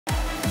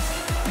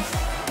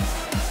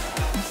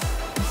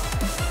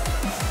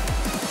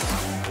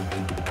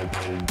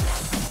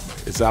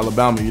it's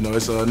Alabama. You know,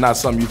 it's not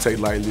something you take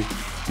lightly.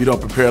 You don't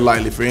prepare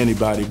lightly for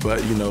anybody,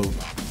 but you know,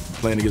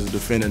 playing against a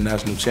defending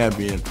national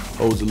champion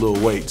holds a little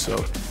weight. So,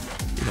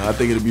 you know, I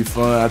think it'll be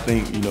fun. I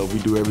think, you know, if we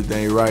do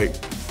everything right,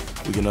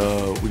 we can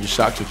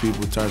shock some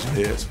people, turn some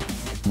heads.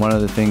 One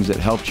of the things that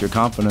helps your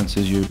confidence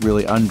is you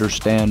really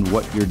understand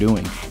what you're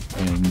doing,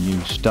 and you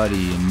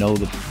study and know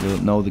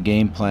the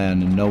game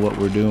plan and know what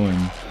we're doing,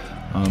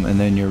 and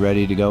then you're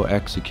ready to go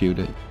execute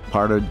it.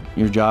 Part of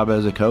your job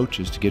as a coach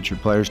is to get your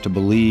players to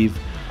believe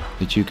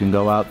that you can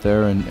go out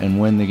there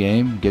and win the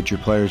game, get your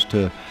players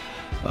to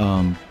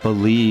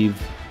believe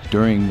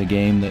during the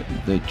game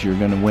that you're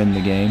going to win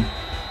the game.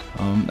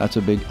 That's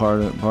a big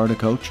part of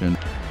coaching.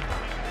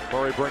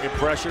 Murray bringing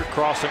pressure,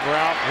 crossing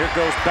route. Here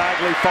goes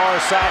Bagley, far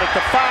side at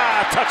the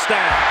 5,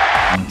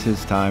 touchdown. It's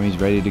his time. He's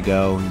ready to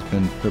go. He's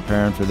been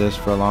preparing for this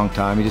for a long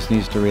time. He just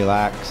needs to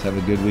relax, have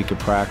a good week of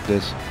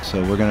practice.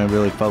 So we're going to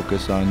really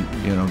focus on,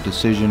 you know,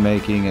 decision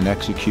making and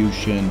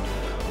execution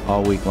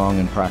all week long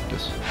in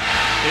practice.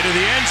 Into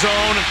the end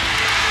zone.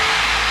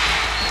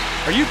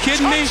 Are you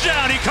kidding me?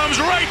 Touchdown! He comes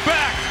right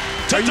back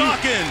to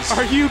Dawkins.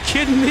 Are you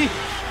kidding me?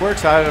 We're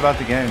excited about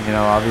the game. You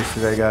know,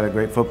 obviously they got a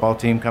great football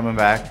team coming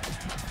back.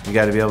 You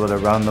got to be able to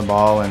run the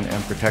ball and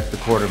protect the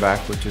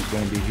quarterback, which is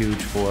going to be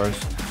huge for us.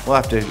 We'll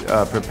have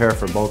to prepare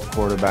for both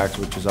quarterbacks,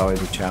 which is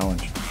always a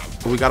challenge.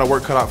 We got our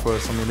work cut out for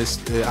us. I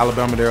mean,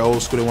 Alabama, they're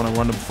old school. They want to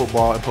run the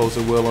football, impose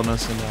their will on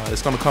us, and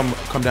it's going to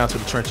come down to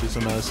the trenches.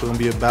 And it's going to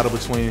be a battle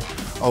between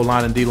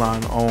O-line and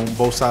D-line on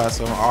both sides,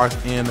 on our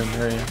end and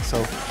their end. So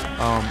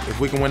if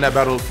we can win that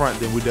battle up front,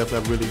 then we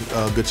definitely have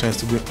a really good chance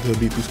to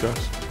beat these guys.